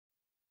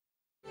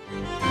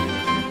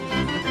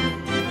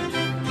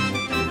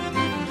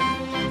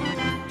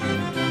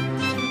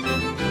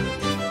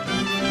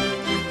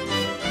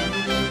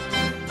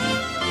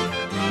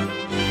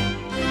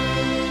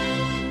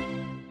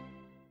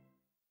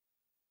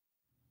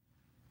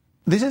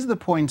This is the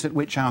point at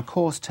which our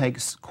course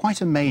takes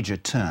quite a major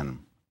turn.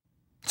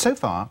 So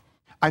far,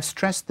 I've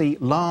stressed the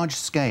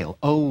large-scale,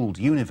 old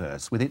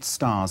universe with its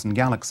stars and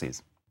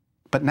galaxies.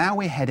 But now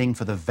we're heading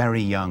for the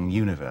very young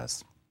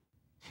universe.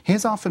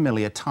 Here's our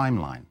familiar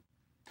timeline.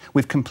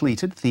 We've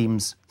completed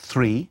themes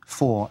 3,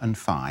 4, and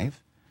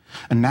 5,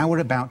 and now we're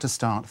about to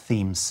start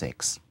theme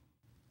 6.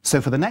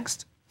 So for the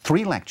next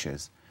 3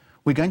 lectures,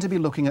 we're going to be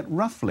looking at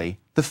roughly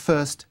the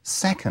first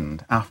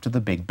second after the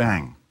Big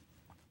Bang.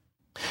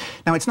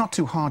 Now, it's not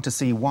too hard to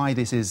see why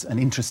this is an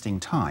interesting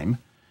time.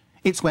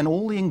 It's when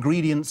all the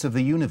ingredients of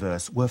the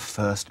universe were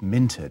first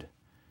minted.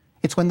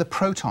 It's when the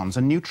protons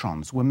and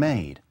neutrons were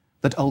made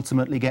that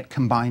ultimately get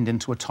combined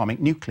into atomic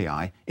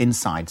nuclei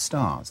inside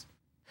stars.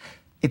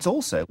 It's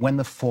also when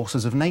the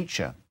forces of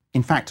nature,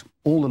 in fact,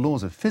 all the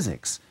laws of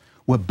physics,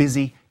 were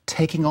busy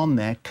taking on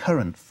their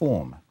current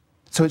form.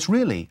 So it's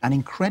really an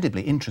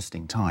incredibly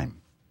interesting time.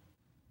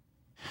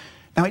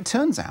 Now, it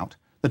turns out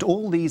that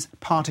all these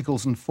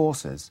particles and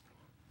forces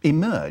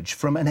emerge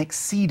from an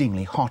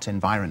exceedingly hot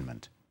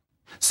environment.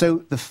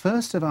 So the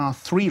first of our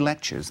 3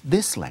 lectures,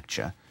 this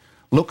lecture,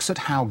 looks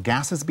at how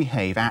gases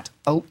behave at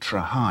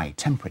ultra-high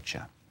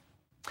temperature.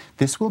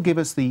 This will give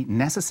us the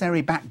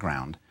necessary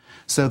background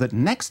so that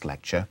next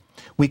lecture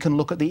we can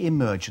look at the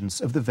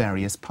emergence of the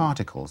various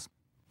particles,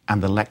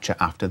 and the lecture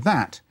after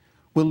that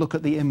will look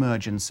at the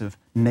emergence of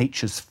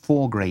nature's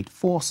 4 great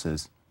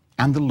forces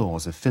and the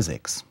laws of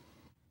physics.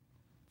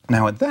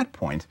 Now, at that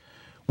point,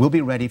 we'll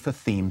be ready for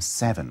theme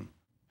 7,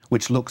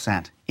 which looks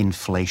at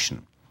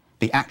inflation,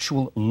 the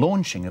actual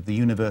launching of the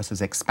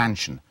universe's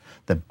expansion,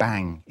 the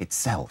bang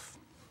itself.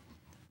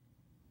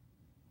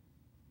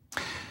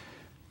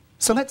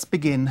 So let's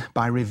begin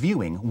by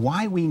reviewing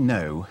why we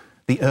know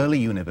the early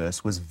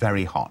universe was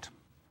very hot.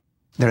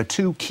 There are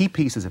 2 key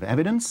pieces of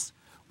evidence.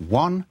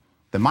 One,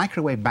 the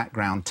microwave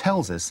background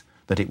tells us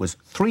that it was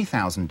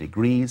 3,000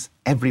 degrees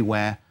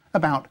everywhere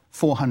about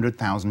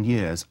 400,000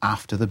 years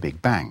after the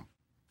Big Bang.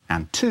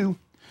 And 2,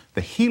 the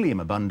helium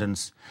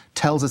abundance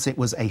tells us it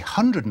was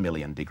 100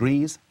 million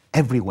degrees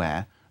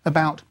everywhere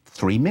about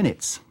 3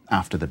 minutes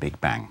after the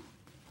Big Bang.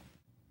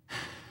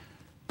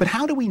 But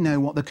how do we know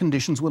what the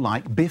conditions were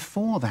like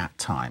before that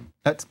time,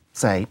 at,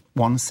 say,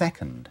 1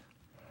 second?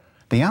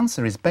 The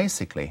answer is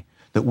basically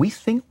that we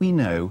think we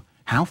know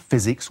how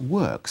physics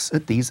works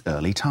at these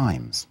early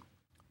times.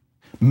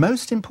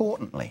 Most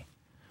importantly,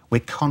 we're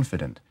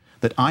confident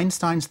that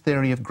Einstein's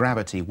theory of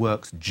gravity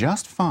works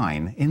just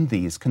fine in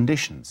these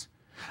conditions.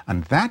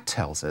 And that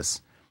tells us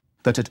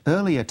that at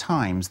earlier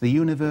times the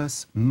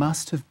universe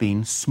must have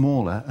been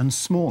smaller and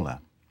smaller.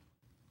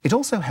 It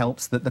also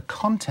helps that the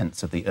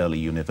contents of the early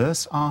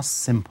universe are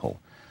simple.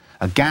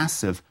 A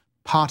gas of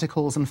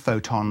particles and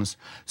photons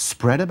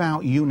spread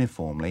about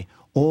uniformly,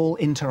 all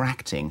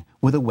interacting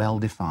with a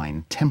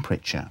well-defined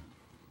temperature.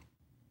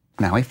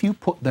 Now, if you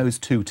put those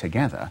 2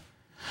 together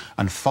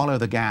and follow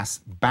the gas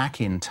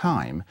back in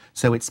time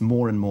so it's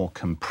more and more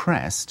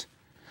compressed,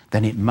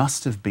 then it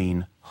must have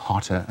been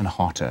hotter and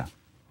hotter.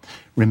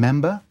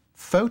 Remember,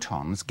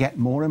 photons get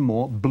more and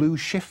more blue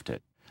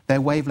shifted. Their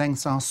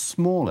wavelengths are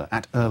smaller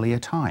at earlier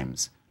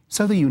times,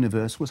 so the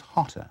universe was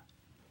hotter.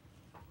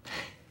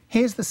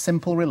 Here's the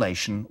simple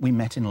relation we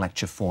met in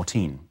lecture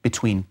 14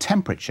 between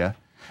temperature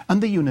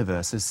and the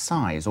universe's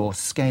size or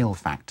scale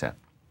factor.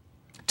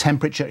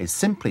 Temperature is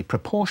simply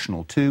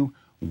proportional to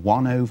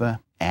 1 over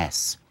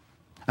S.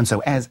 And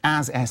so as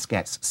S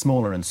gets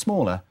smaller and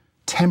smaller,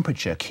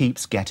 temperature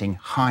keeps getting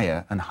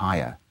higher and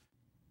higher.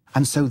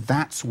 And so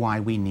that's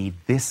why we need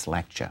this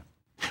lecture.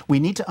 We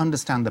need to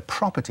understand the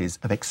properties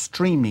of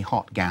extremely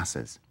hot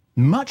gases,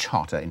 much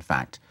hotter, in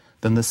fact,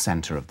 than the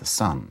center of the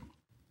sun.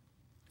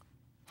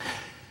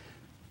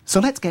 So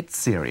let's get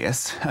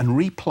serious and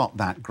replot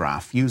that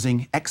graph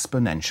using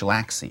exponential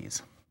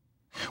axes.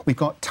 We've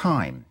got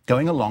time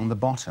going along the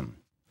bottom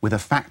with a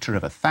factor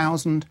of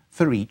 1,000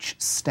 for each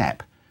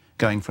step,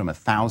 going from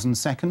 1,000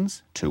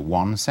 seconds to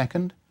 1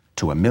 second,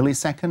 to a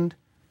millisecond,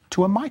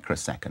 to a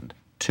microsecond,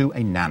 to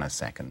a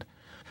nanosecond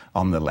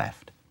on the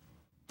left.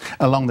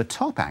 Along the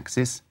top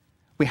axis,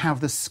 we have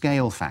the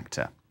scale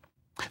factor.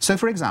 So,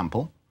 for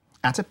example,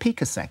 at a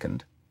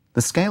picosecond,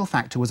 the scale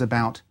factor was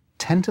about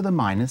 10 to the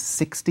minus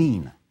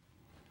 16.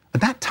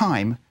 At that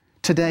time,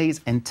 today's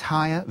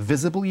entire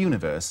visible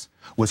universe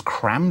was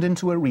crammed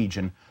into a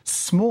region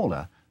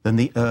smaller than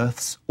the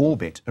Earth's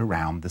orbit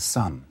around the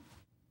Sun.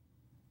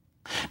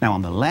 Now,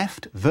 on the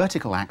left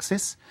vertical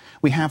axis,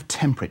 we have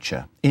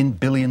temperature in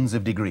billions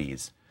of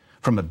degrees,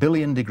 from 1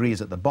 billion degrees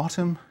at the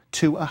bottom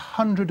to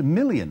 100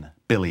 million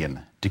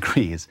billion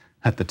degrees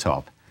at the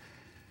top.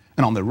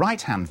 And on the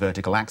right-hand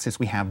vertical axis,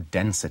 we have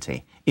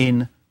density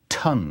in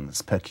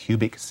tons per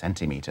cubic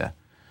centimetre,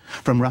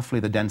 from roughly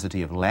the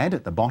density of lead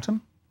at the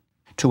bottom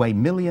to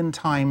 1 million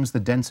times the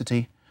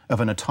density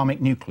of an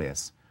atomic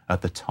nucleus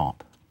at the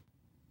top.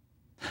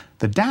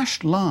 The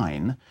dashed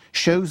line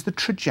shows the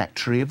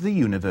trajectory of the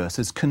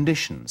universe's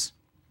conditions.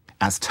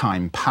 As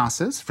time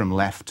passes from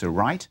left to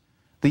right,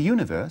 the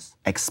universe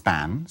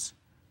expands,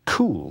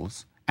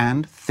 cools,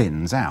 and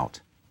thins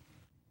out.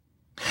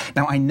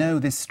 Now, I know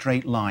this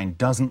straight line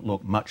doesn't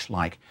look much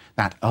like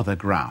that other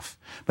graph,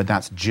 but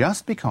that's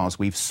just because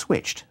we've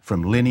switched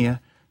from linear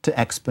to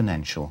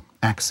exponential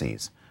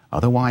axes.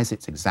 Otherwise,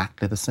 it's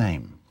exactly the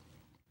same.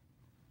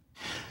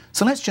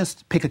 So let's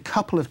just pick a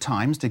couple of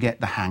times to get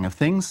the hang of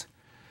things.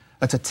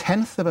 At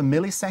 1/10 of a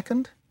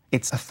millisecond,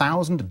 it's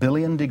 1,000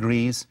 billion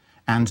degrees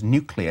and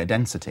nuclear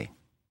density.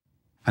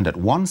 And at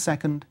 1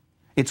 second,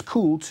 it's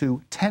cooled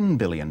to 10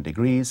 billion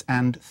degrees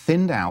and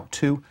thinned out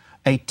to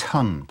a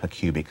ton per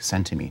cubic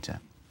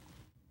centimetre.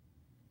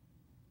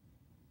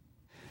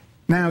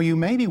 Now, you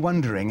may be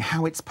wondering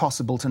how it's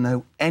possible to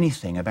know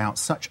anything about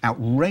such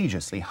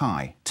outrageously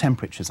high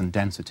temperatures and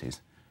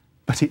densities.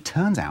 But it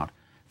turns out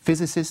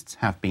physicists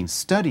have been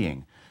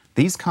studying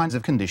these kinds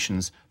of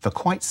conditions for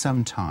quite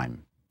some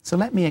time. So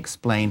let me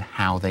explain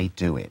how they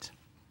do it.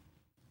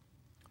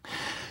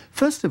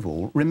 First of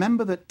all,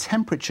 remember that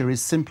temperature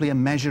is simply a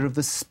measure of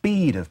the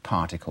speed of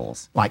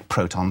particles, like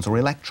protons or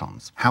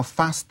electrons, how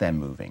fast they're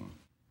moving.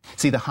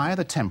 See, the higher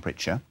the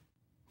temperature,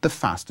 the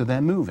faster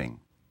they're moving,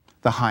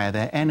 the higher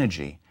their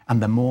energy,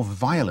 and the more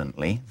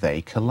violently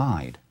they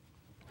collide.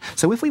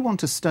 So if we want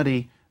to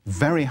study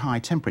very high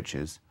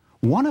temperatures,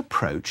 one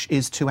approach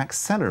is to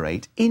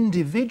accelerate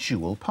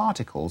individual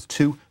particles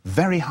to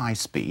very high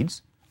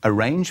speeds,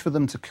 arrange for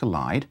them to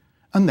collide,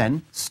 and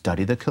then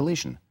study the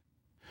collision.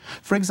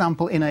 For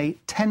example, in a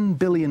 10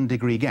 billion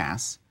degree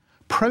gas,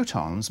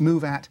 protons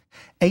move at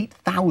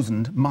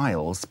 8,000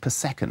 miles per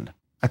second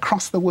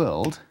across the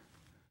world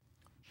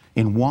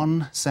in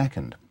 1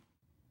 second.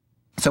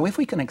 So if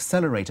we can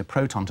accelerate a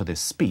proton to this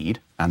speed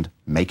and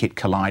make it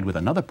collide with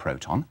another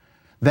proton,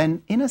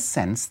 then in a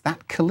sense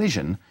that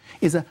collision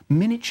is a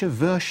miniature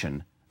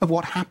version of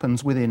what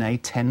happens within a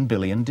 10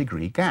 billion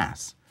degree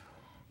gas.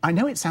 I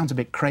know it sounds a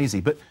bit crazy,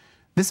 but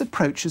this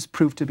approach has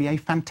proved to be a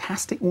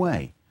fantastic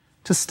way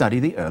to study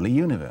the early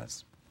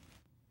universe.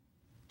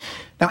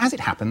 Now, as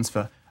it happens,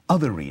 for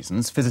other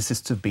reasons,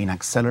 physicists have been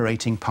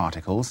accelerating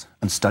particles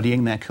and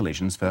studying their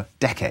collisions for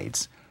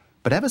decades.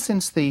 But ever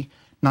since the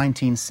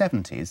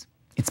 1970s,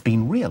 it's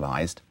been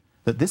realized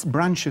that this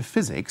branch of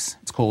physics,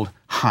 it's called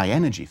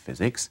high-energy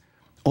physics,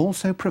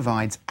 also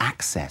provides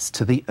access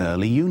to the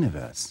early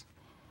universe.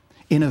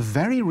 In a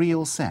very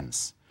real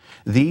sense,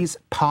 these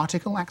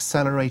particle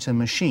accelerator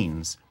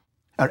machines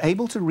are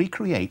able to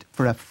recreate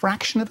for a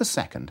fraction of a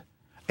second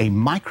a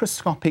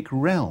microscopic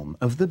realm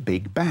of the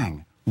Big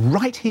Bang,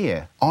 right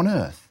here on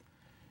Earth.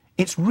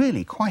 It's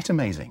really quite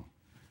amazing.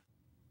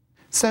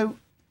 So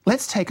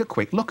let's take a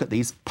quick look at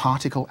these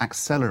particle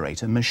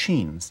accelerator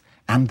machines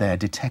and their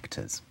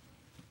detectors.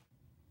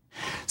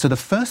 So the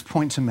first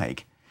point to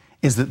make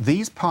is that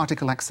these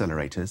particle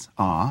accelerators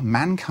are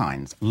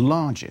mankind's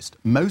largest,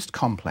 most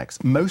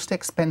complex, most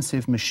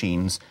expensive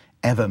machines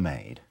ever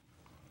made.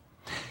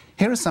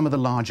 Here are some of the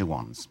larger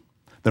ones.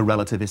 The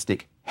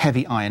relativistic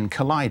heavy ion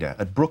collider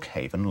at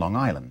Brookhaven, Long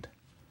Island.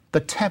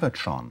 The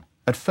Tevatron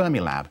at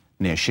Fermilab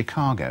near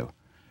Chicago.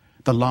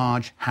 The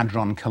Large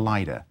Hadron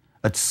Collider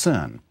at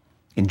CERN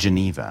in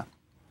Geneva.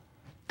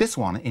 This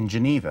one in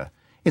Geneva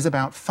is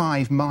about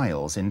 5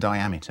 miles in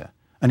diameter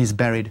and is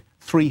buried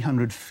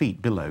 300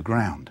 feet below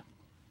ground.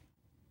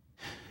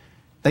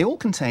 They all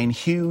contain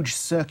huge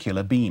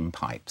circular beam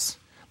pipes,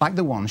 like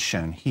the ones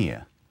shown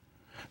here.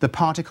 The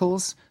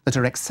particles that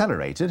are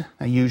accelerated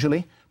are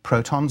usually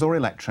protons or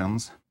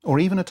electrons, or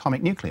even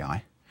atomic nuclei.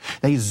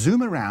 They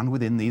zoom around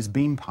within these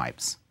beam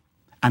pipes.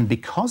 And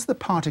because the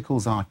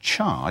particles are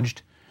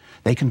charged,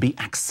 they can be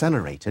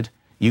accelerated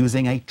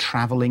using a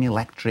traveling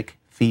electric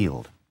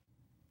field.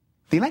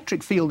 The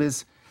electric field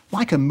is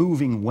like a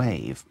moving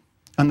wave,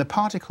 and the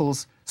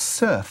particles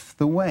surf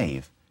the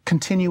wave,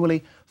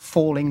 continually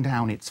falling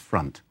down its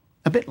front,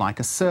 a bit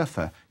like a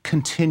surfer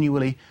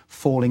continually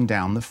falling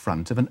down the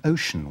front of an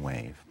ocean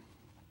wave.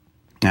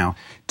 Now,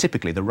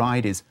 typically the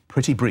ride is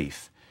pretty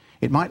brief.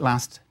 It might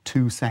last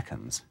 2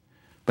 seconds,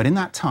 but in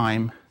that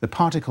time, the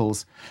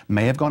particles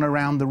may have gone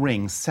around the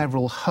ring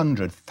several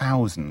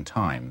 100,000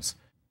 times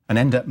and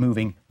end up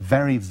moving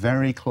very,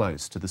 very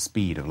close to the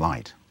speed of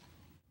light.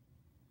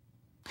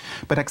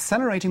 But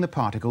accelerating the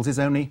particles is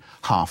only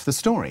half the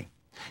story.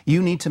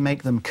 You need to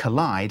make them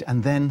collide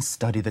and then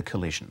study the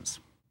collisions.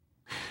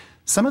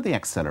 Some of the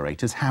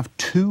accelerators have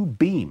 2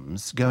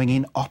 beams going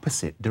in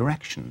opposite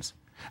directions,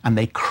 and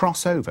they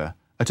cross over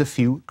at a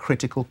few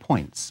critical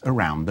points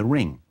around the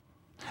ring.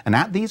 And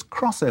at these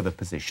crossover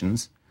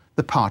positions,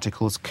 the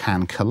particles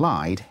can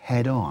collide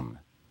head-on.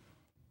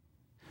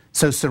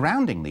 So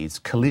surrounding these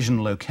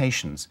collision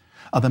locations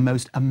are the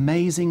most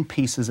amazing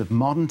pieces of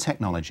modern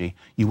technology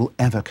you will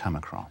ever come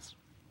across.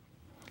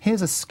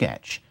 Here's a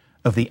sketch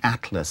of the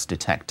Atlas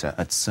detector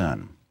at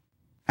CERN.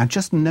 And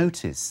just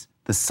notice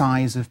the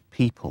size of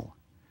people.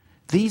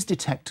 These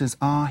detectors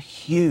are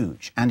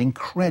huge and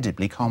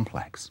incredibly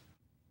complex.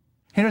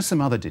 Here are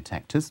some other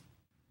detectors.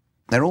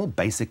 They're all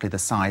basically the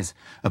size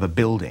of a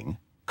building,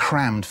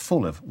 crammed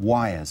full of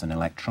wires and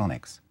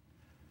electronics.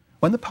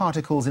 When the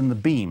particles in the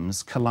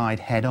beams collide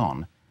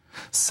head-on,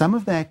 some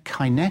of their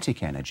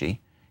kinetic energy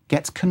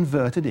gets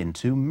converted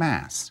into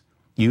mass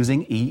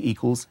using E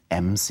 =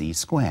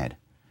 mc².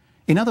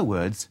 In other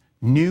words,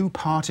 new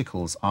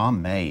particles are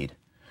made,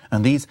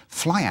 and these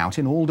fly out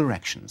in all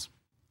directions.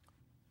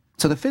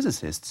 So the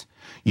physicists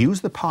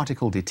use the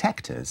particle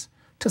detectors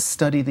to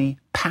study the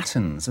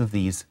patterns of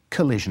these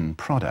collision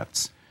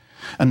products,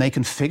 and they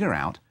can figure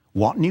out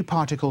what new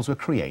particles were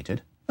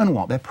created and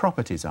what their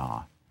properties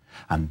are.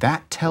 And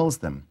that tells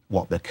them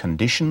what the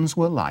conditions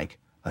were like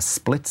a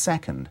split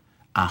second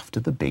after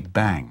the Big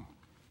Bang.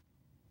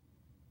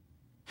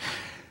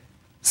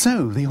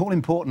 So the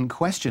all-important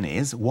question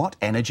is, what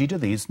energy do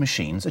these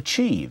machines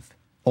achieve?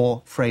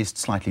 Or, phrased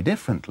slightly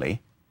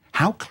differently,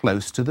 how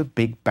close to the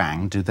Big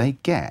Bang do they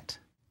get?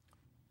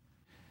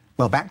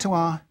 Well, back to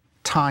our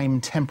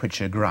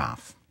time-temperature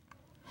graph.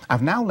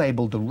 I've now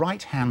labelled the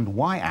right-hand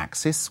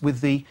y-axis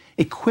with the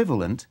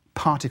equivalent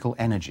particle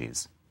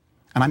energies.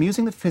 And I'm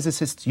using the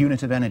physicists'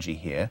 unit of energy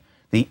here,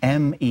 the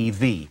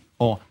MeV,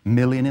 or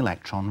million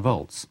electron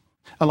volts,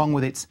 along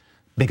with its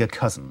bigger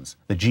cousins,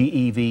 the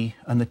GeV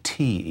and the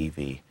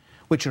TeV,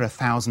 which are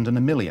 1,000 and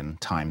 1,000,000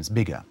 times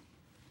bigger.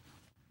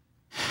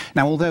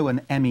 Now, although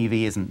an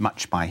MeV isn't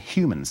much by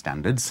human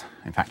standards,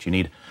 in fact you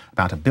need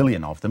about 1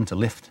 billion of them to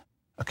lift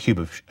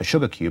a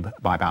sugar cube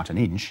by about an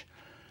inch,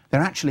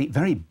 they're actually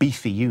very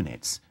beefy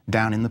units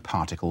down in the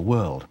particle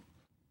world.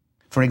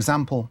 For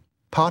example,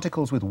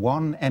 particles with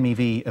 1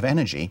 MeV of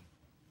energy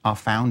are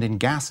found in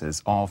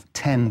gases of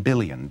 10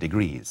 billion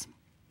degrees.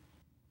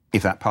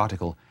 If that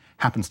particle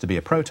happens to be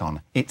a proton,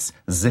 it's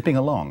zipping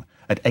along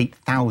at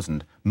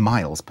 8,000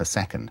 miles per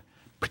second,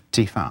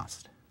 pretty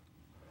fast.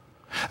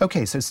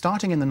 Okay, so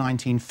starting in the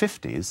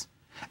 1950s,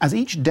 as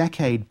each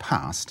decade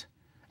passed,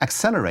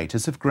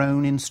 accelerators have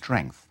grown in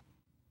strength.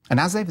 And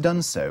as they've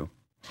done so,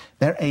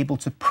 they're able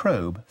to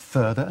probe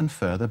further and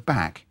further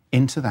back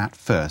into that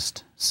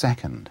first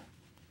second.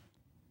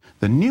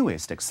 The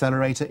newest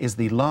accelerator is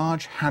the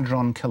Large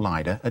Hadron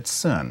Collider at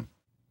CERN,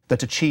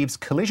 that achieves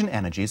collision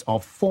energies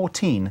of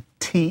 14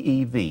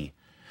 TeV,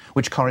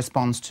 which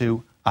corresponds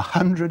to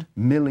 100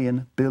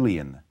 million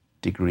billion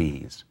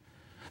degrees.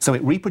 So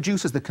it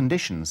reproduces the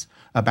conditions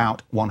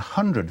about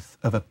 1/100th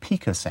of a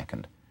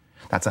picosecond.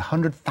 That's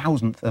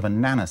 100,000th of a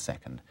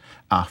nanosecond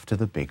after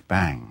the Big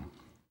Bang.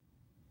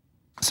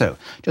 So,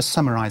 just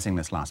summarising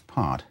this last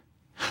part,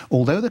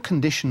 although the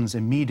conditions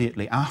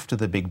immediately after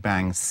the Big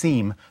Bang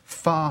seem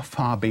far,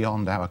 far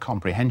beyond our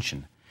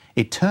comprehension,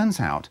 it turns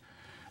out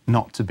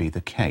not to be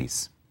the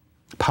case.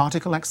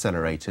 Particle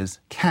accelerators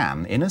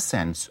can, in a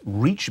sense,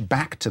 reach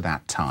back to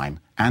that time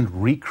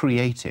and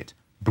recreate it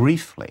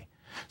briefly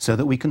so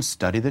that we can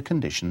study the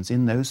conditions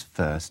in those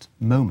first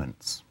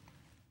moments.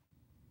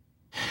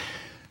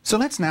 So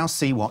let's now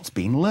see what's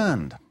been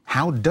learned.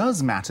 How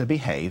does matter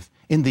behave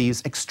in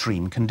these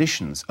extreme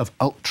conditions of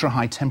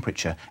ultra-high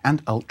temperature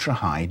and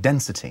ultra-high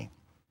density?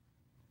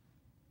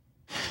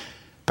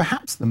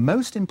 Perhaps the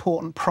most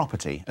important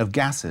property of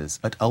gases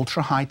at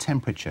ultra-high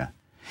temperature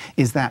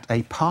is that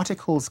a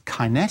particle's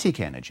kinetic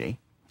energy,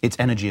 its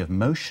energy of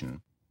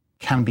motion,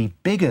 can be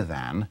bigger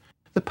than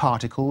the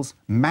particle's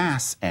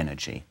mass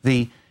energy,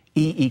 the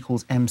E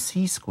equals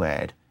mc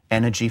squared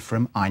energy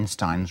from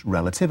Einstein's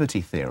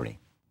relativity theory.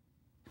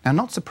 Now,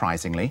 not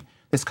surprisingly,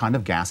 this kind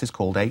of gas is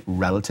called a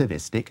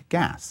relativistic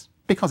gas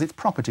because its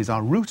properties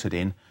are rooted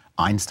in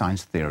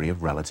Einstein's theory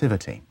of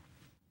relativity.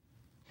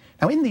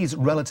 Now, in these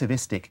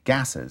relativistic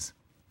gases,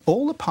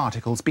 all the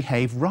particles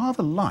behave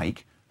rather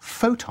like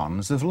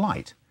photons of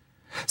light.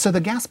 So the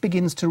gas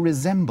begins to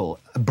resemble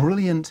a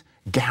brilliant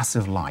gas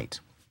of light.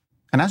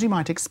 And as you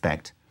might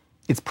expect,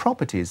 its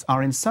properties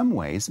are in some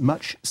ways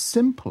much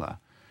simpler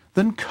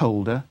than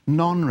colder,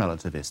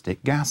 non-relativistic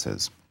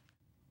gases.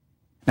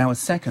 Now, a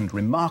second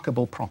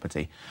remarkable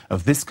property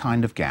of this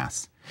kind of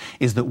gas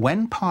is that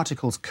when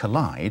particles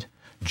collide,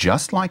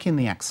 just like in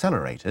the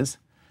accelerators,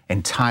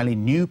 entirely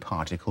new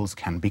particles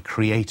can be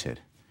created.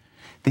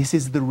 This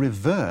is the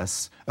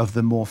reverse of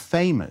the more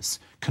famous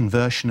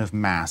conversion of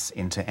mass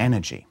into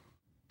energy.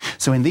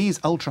 So in these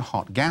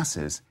ultra-hot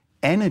gases,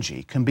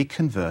 energy can be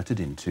converted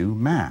into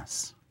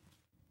mass.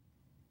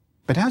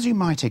 But as you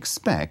might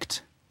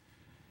expect,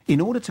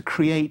 in order to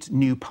create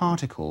new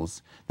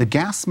particles, the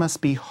gas must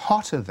be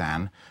hotter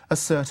than a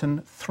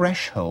certain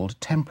threshold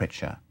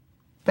temperature.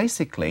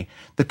 Basically,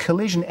 the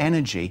collision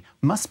energy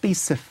must be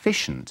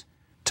sufficient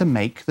to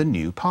make the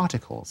new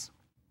particles.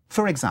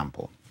 For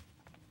example,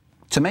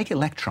 to make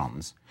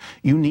electrons,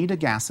 you need a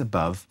gas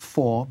above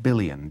 4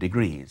 billion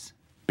degrees,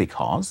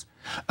 because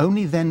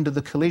only then do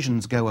the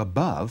collisions go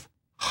above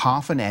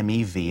half an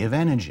MeV of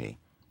energy,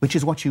 which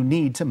is what you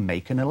need to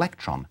make an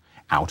electron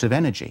out of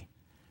energy.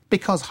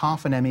 Because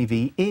half an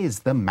MeV is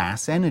the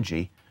mass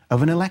energy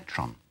of an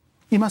electron.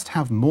 You must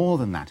have more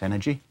than that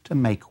energy to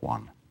make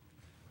one.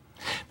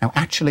 Now,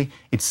 actually,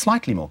 it's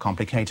slightly more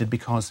complicated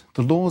because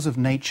the laws of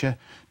nature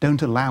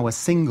don't allow a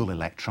single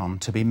electron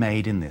to be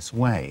made in this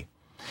way.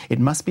 It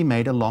must be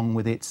made along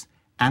with its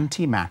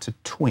antimatter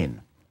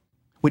twin,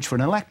 which for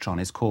an electron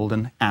is called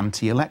an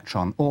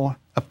anti-electron or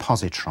a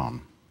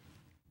positron.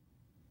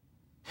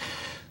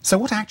 So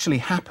what actually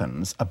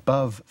happens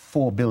above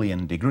 4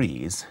 billion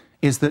degrees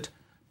is that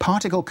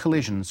particle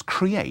collisions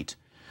create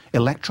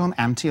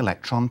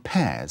electron-anti-electron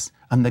pairs,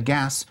 and the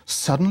gas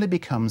suddenly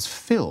becomes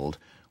filled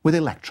with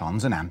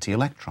electrons and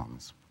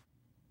anti-electrons.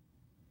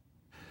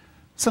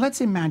 So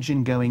let's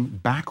imagine going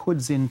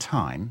backwards in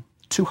time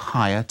to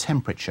higher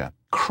temperature,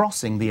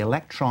 crossing the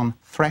electron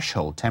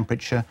threshold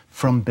temperature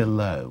from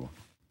below.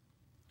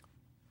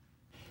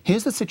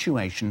 Here's the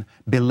situation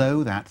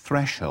below that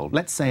threshold,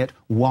 let's say at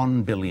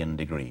 1 billion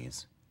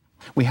degrees.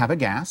 We have a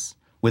gas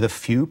with a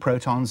few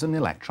protons and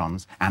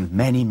electrons and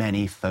many,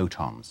 many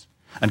photons,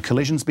 and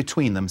collisions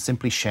between them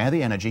simply share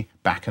the energy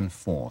back and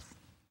forth.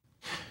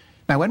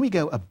 Now, when we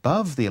go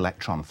above the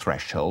electron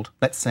threshold,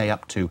 let's say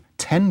up to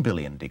 10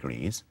 billion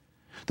degrees,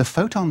 the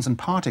photons and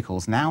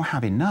particles now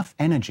have enough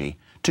energy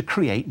to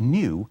create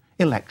new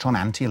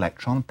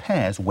electron-anti-electron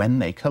pairs when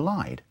they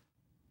collide.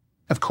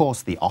 Of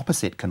course, the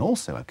opposite can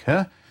also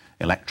occur.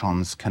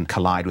 Electrons can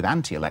collide with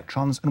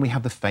anti-electrons, and we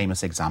have the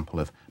famous example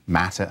of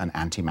matter and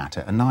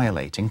antimatter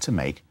annihilating to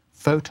make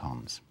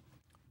photons.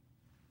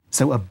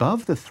 So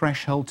above the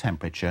threshold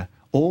temperature,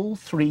 all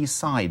three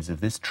sides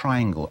of this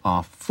triangle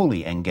are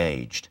fully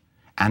engaged,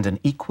 and an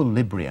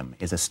equilibrium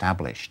is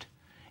established.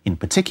 In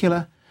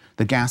particular,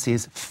 the gas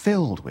is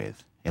filled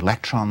with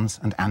electrons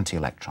and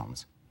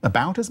anti-electrons,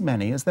 about as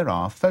many as there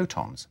are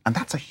photons, and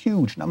that's a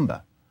huge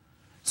number.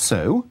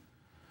 So,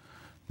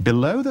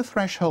 below the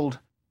threshold,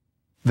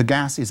 the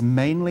gas is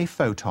mainly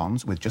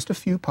photons with just a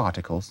few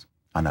particles,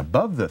 and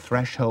above the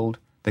threshold,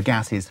 the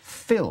gas is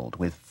filled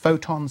with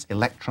photons,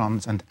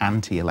 electrons, and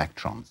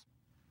anti-electrons.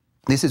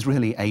 This is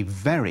really a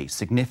very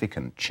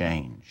significant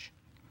change.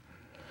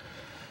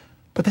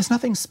 But there's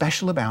nothing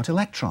special about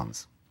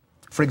electrons.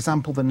 For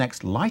example, the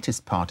next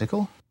lightest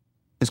particle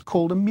is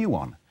called a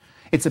muon.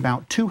 It's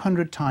about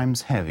 200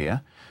 times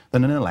heavier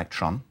than an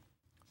electron.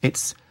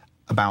 It's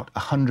about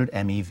 100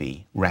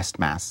 MeV, rest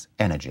mass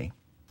energy.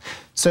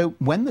 So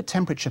when the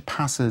temperature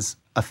passes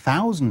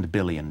 1,000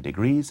 billion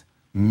degrees,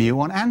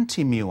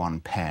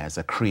 muon-anti-muon pairs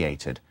are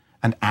created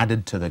and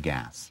added to the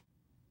gas.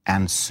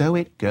 And so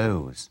it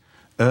goes.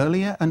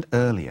 Earlier and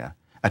earlier,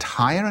 at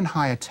higher and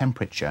higher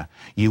temperature,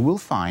 you will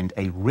find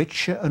a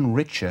richer and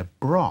richer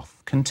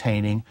broth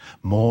containing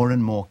more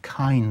and more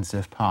kinds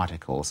of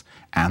particles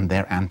and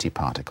their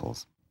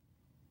antiparticles.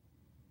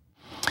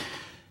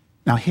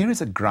 Now here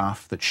is a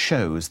graph that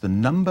shows the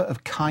number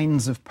of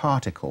kinds of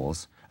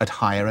particles at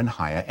higher and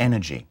higher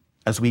energy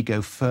as we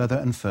go further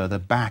and further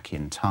back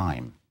in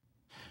time.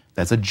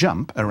 There's a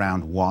jump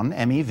around 1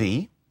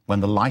 MeV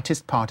when the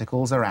lightest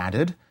particles are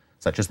added,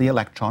 such as the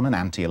electron and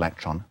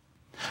anti-electron.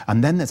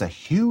 And then there's a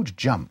huge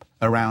jump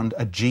around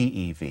a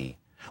GeV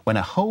when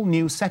a whole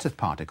new set of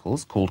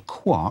particles called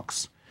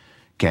quarks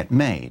get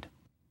made.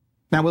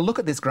 Now we'll look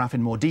at this graph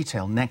in more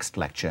detail next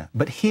lecture,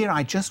 but here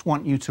I just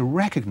want you to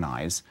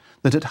recognize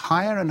that at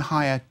higher and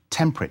higher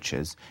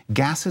temperatures,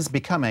 gases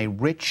become a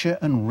richer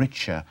and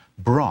richer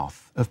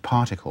broth of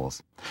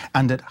particles.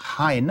 And at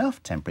high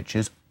enough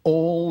temperatures,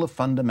 all the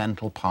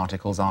fundamental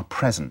particles are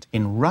present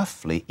in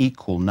roughly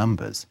equal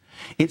numbers.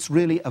 It's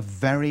really a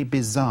very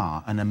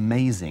bizarre and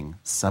amazing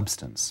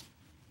substance.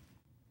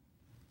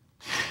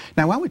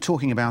 Now, while we're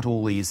talking about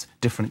all these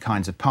different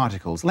kinds of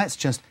particles, let's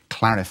just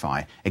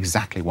clarify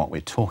exactly what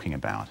we're talking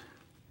about.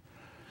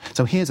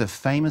 So here's a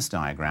famous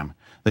diagram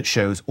that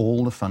shows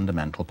all the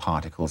fundamental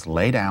particles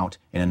laid out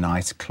in a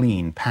nice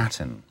clean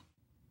pattern.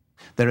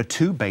 There are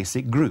two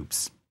basic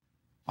groups.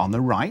 On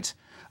the right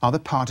are the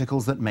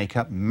particles that make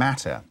up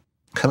matter.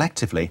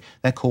 Collectively,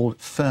 they're called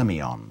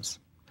fermions.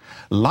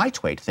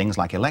 Lightweight things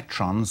like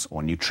electrons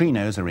or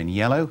neutrinos are in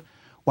yellow,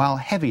 while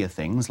heavier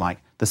things like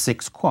the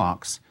 6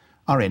 quarks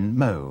are in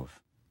mauve.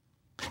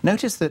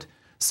 Notice that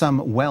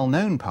some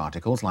well-known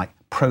particles like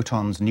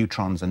protons,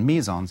 neutrons and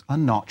mesons are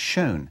not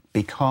shown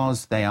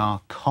because they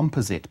are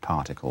composite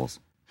particles.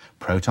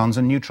 Protons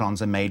and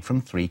neutrons are made from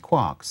 3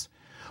 quarks,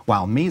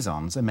 while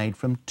mesons are made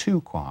from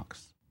 2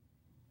 quarks.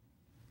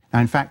 Now,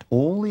 in fact,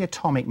 all the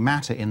atomic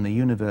matter in the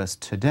universe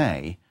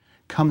today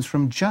comes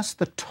from just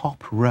the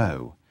top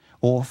row,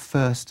 or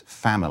first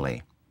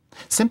family,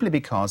 simply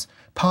because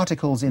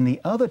particles in the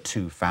other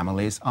 2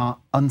 families are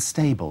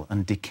unstable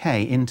and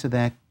decay into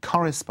their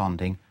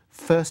corresponding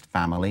first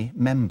family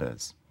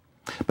members.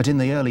 But in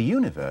the early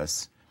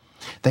universe,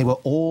 they were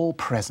all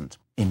present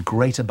in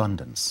great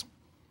abundance.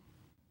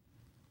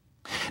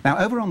 Now,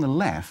 over on the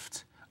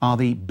left are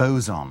the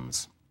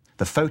bosons,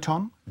 the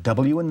photon,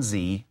 W and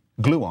Z,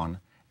 gluon,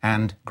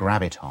 and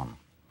graviton.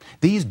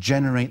 These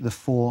generate the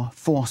 4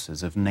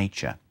 forces of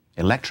nature: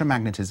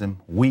 electromagnetism,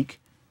 weak,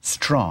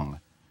 strong,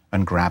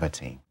 and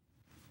gravity.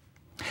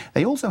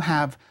 They also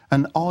have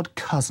an odd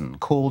cousin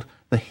called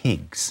the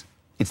Higgs.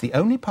 It's the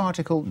only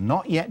particle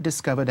not yet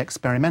discovered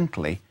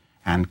experimentally,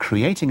 and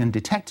creating and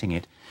detecting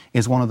it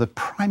is one of the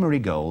primary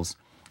goals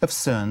of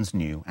CERN's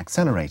new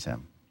accelerator.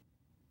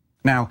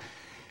 Now,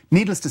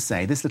 needless to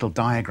say, this little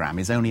diagram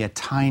is only a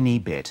tiny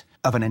bit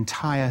of an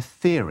entire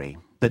theory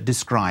that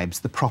describes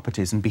the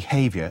properties and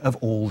behavior of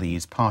all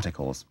these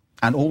particles,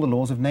 and all the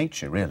laws of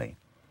nature, really.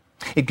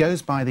 It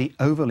goes by the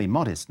overly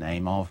modest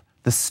name of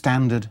the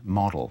Standard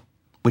Model,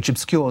 which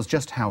obscures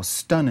just how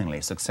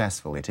stunningly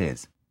successful it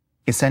is.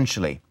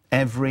 Essentially,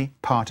 every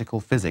particle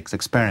physics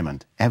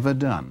experiment ever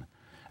done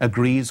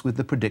agrees with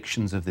the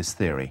predictions of this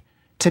theory,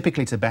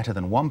 typically to better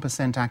than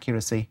 1%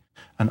 accuracy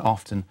and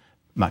often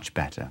much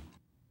better.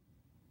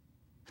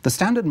 The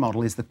Standard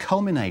Model is the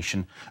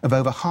culmination of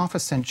over half a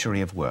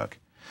century of work,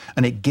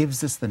 and it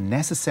gives us the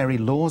necessary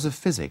laws of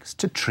physics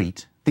to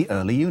treat the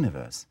early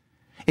universe.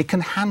 It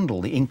can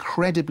handle the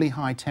incredibly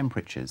high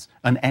temperatures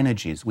and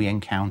energies we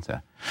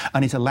encounter,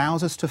 and it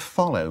allows us to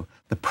follow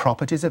the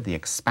properties of the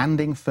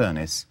expanding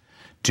furnace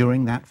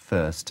during that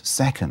first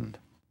second.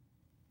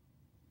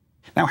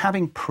 Now,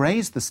 having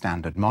praised the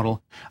Standard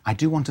Model, I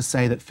do want to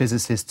say that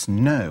physicists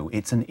know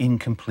it's an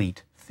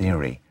incomplete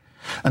theory,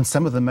 and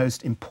some of the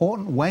most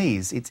important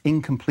ways its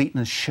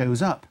incompleteness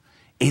shows up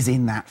is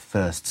in that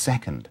first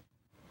second.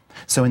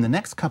 So in the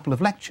next couple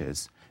of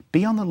lectures,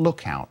 be on the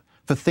lookout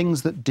for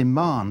things that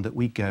demand that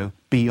we go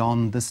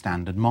beyond the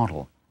Standard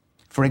Model.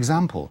 For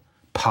example,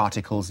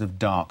 particles of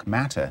dark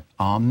matter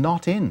are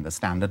not in the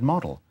Standard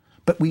Model,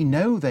 but we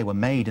know they were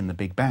made in the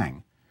Big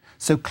Bang.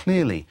 So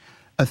clearly,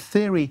 a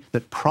theory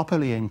that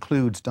properly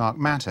includes dark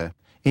matter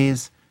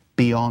is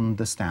beyond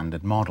the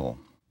Standard Model.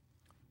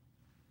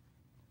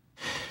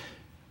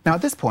 Now,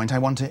 at this point, I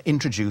want to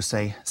introduce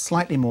a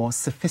slightly more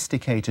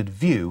sophisticated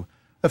view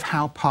of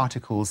how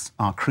particles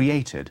are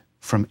created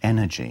from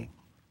energy.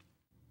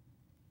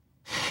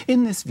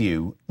 In this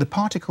view, the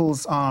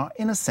particles are,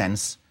 in a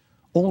sense,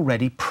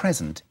 already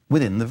present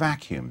within the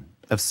vacuum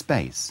of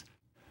space,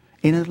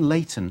 in a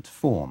latent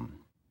form.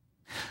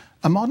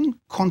 A modern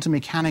quantum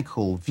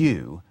mechanical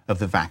view of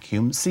the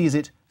vacuum sees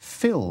it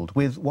filled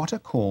with what are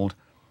called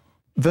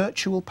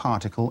virtual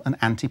particle and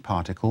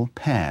antiparticle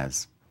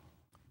pairs,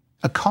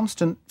 a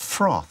constant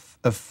froth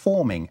of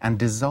forming and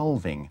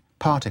dissolving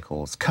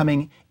particles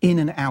coming in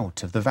and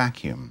out of the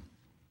vacuum.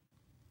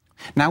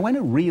 Now, when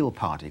a real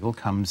particle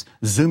comes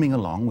zooming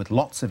along with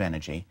lots of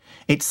energy,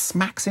 it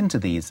smacks into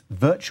these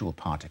virtual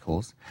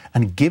particles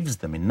and gives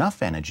them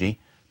enough energy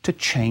to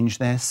change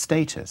their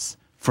status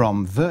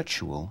from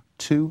virtual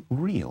to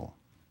real.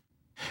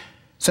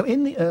 So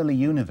in the early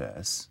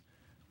universe,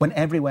 when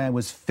everywhere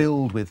was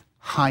filled with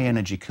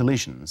high-energy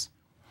collisions,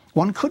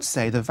 one could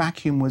say the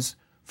vacuum was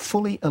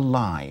fully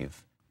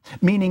alive,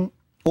 meaning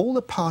all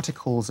the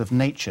particles of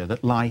nature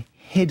that lie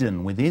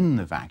hidden within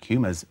the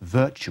vacuum as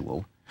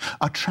virtual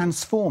are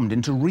transformed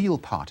into real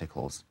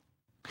particles.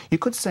 You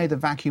could say the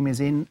vacuum is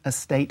in a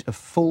state of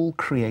full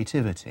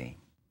creativity.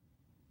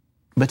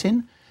 But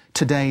in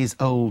today's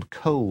old,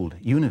 cold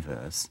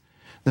universe,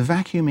 the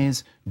vacuum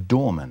is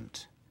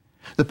dormant.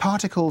 The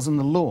particles and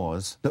the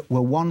laws that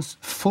were once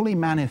fully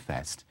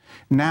manifest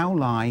now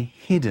lie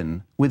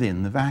hidden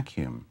within the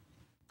vacuum.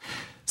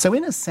 So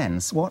in a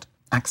sense, what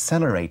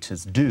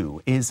accelerators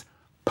do is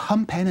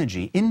pump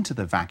energy into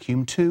the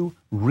vacuum to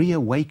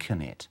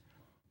reawaken it.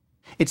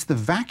 It's the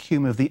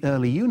vacuum of the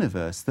early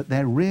universe that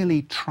they're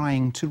really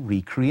trying to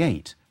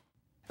recreate.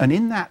 And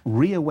in that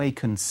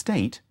reawakened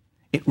state,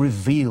 it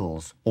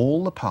reveals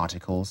all the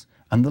particles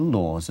and the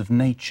laws of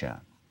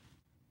nature.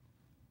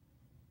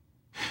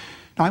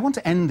 Now, I want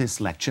to end this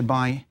lecture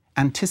by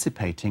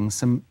anticipating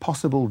some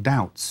possible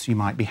doubts you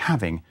might be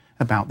having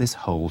about this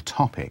whole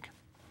topic.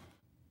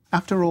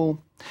 After all,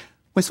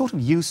 we're sort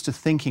of used to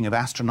thinking of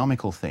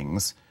astronomical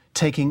things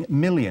taking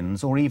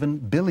millions or even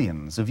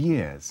billions of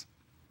years.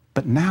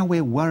 But now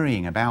we're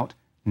worrying about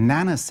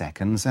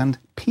nanoseconds and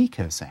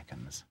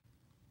picoseconds.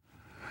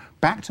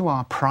 Back to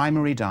our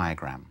primary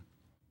diagram.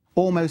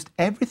 Almost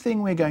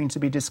everything we're going to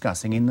be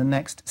discussing in the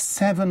next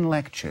 7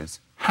 lectures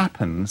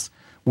happens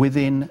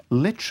within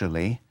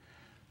literally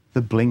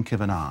the blink of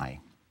an eye.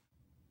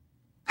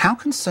 How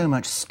can so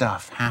much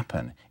stuff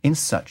happen in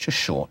such a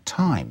short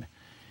time?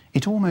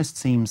 It almost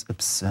seems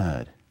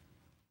absurd.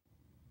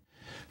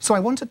 So I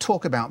want to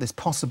talk about this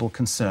possible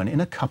concern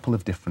in a couple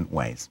of different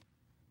ways.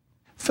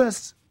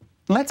 First,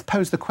 let's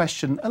pose the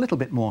question a little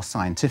bit more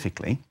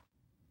scientifically.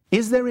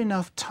 Is there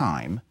enough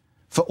time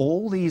for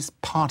all these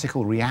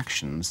particle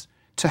reactions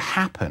to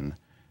happen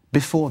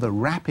before the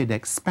rapid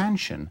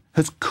expansion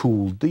has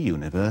cooled the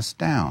universe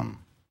down?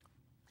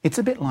 It's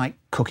a bit like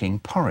cooking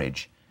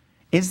porridge.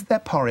 Is there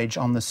porridge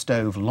on the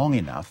stove long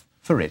enough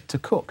for it to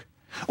cook?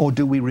 Or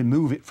do we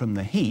remove it from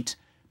the heat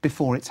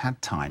before it's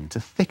had time to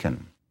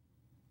thicken?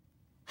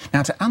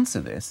 Now, to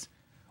answer this,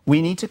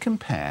 we need to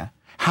compare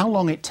how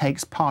long it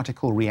takes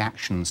particle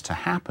reactions to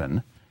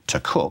happen, to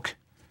cook,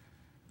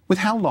 with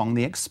how long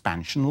the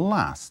expansion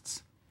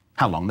lasts,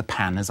 how long the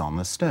pan is on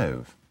the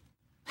stove.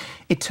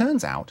 It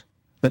turns out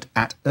that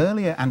at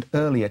earlier and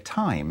earlier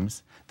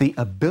times, the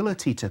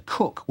ability to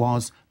cook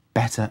was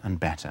better and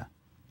better,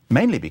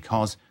 mainly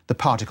because the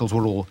particles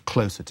were all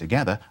closer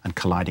together and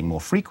colliding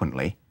more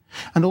frequently,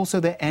 and also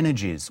their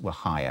energies were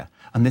higher,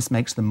 and this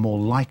makes them more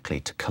likely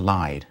to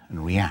collide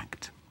and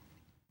react.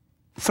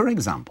 For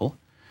example,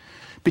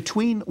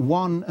 between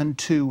 1 and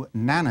 2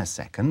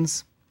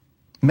 nanoseconds,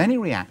 many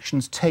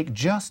reactions take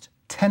just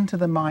 10 to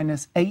the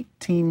minus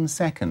 18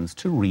 seconds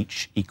to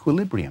reach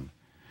equilibrium,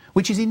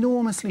 which is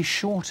enormously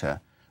shorter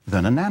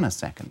than a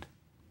nanosecond.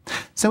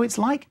 So it's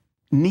like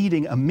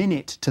needing a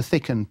minute to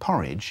thicken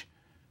porridge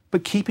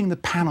but keeping the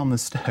pan on the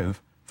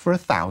stove for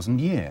 1,000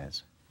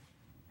 years.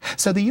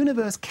 So the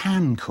universe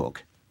can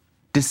cook,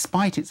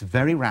 despite its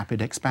very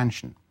rapid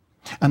expansion,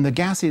 and the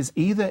gas is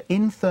either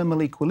in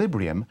thermal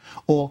equilibrium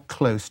or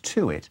close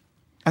to it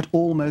at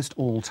almost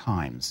all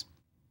times.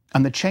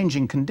 And the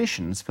changing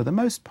conditions, for the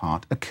most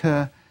part,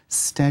 occur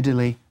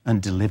steadily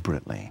and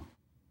deliberately.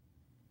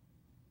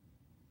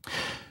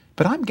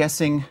 But I'm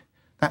guessing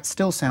that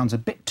still sounds a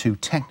bit too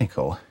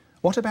technical.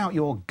 What about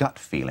your gut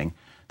feeling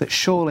that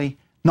surely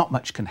not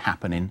much can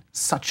happen in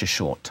such a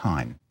short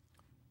time?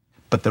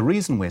 But the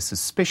reason we're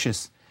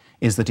suspicious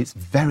is that it's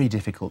very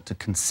difficult to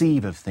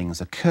conceive of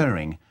things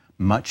occurring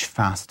much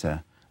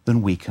faster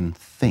than we can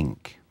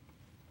think.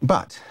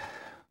 But,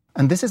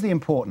 and this is the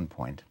important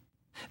point,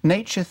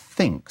 nature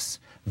thinks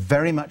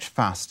very much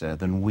faster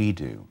than we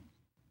do.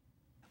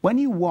 When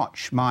you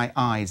watch my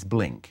eyes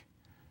blink,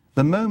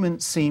 the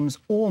moment seems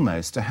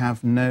almost to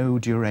have no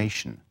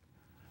duration.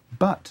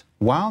 But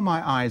while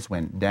my eyes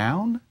went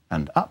down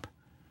and up,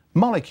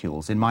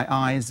 molecules in my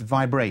eyes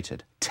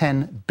vibrated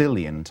 10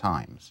 billion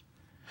times.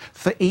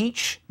 For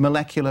each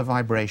molecular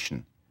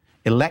vibration,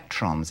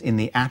 electrons in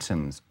the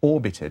atoms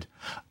orbited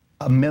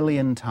 1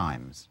 million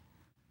times.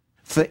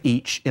 For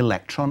each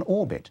electron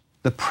orbit,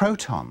 the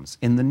protons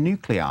in the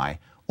nuclei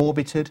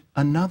orbited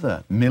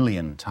another 1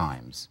 million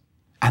times.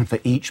 And for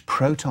each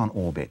proton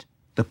orbit,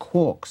 the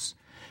quarks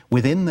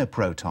within the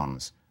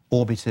protons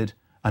orbited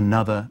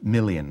another 1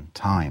 million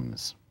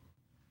times.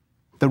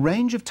 The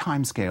range of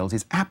timescales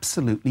is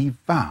absolutely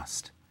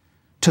vast.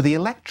 To the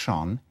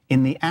electron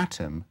in the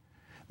atom,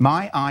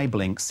 my eye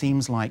blink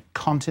seems like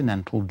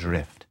continental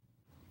drift.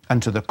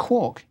 And to the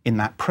quark in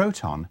that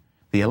proton,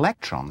 the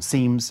electron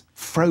seems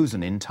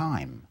frozen in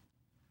time.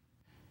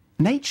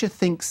 Nature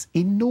thinks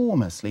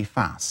enormously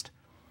fast,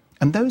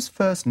 and those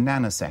first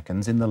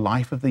nanoseconds in the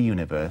life of the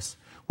universe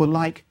were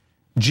like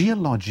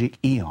geologic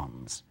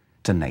eons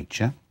to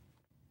nature.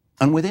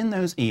 And within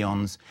those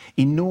eons,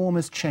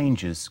 enormous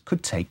changes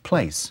could take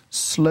place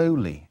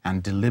slowly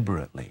and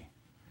deliberately.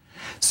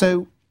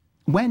 So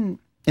when,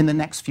 in the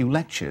next few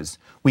lectures,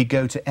 we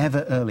go to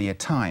ever earlier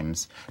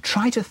times,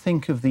 try to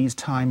think of these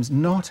times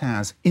not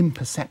as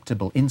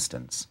imperceptible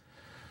instants,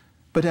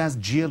 but as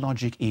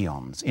geologic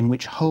eons in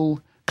which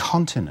whole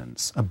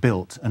continents are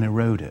built and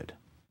eroded.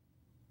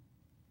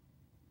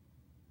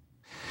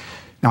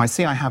 Now, I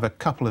see I have a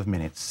couple of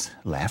minutes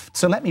left,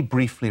 so let me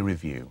briefly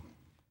review.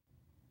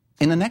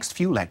 In the next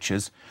few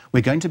lectures,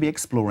 we're going to be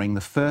exploring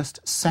the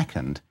first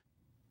second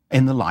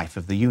in the life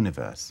of the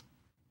universe.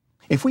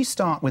 If we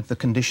start with the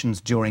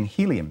conditions during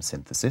helium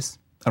synthesis,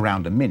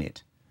 around a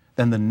minute,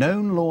 then the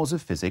known laws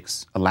of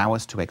physics allow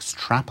us to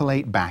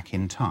extrapolate back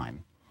in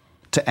time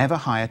to ever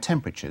higher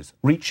temperatures,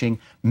 reaching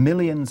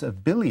millions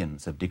of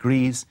billions of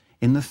degrees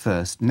in the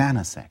first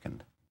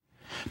nanosecond.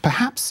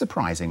 Perhaps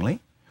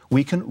surprisingly,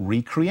 we can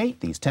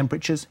recreate these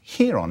temperatures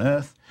here on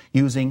Earth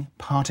using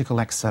particle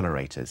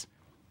accelerators.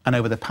 And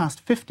over the past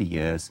 50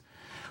 years,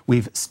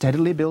 we've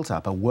steadily built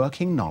up a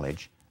working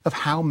knowledge of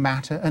how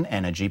matter and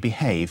energy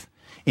behave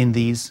in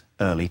these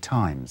early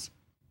times.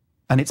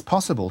 And it's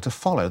possible to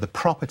follow the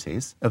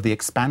properties of the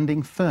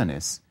expanding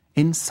furnace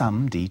in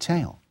some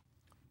detail.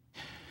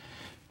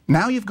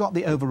 Now you've got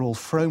the overall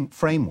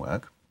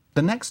framework,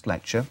 the next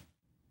lecture,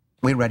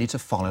 we're ready to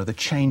follow the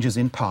changes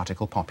in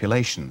particle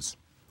populations.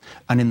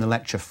 And in the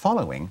lecture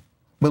following,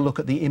 we'll look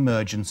at the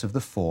emergence of the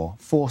four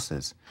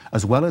forces,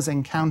 as well as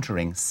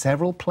encountering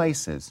several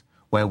places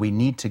where we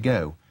need to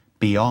go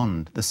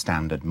beyond the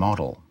standard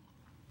model.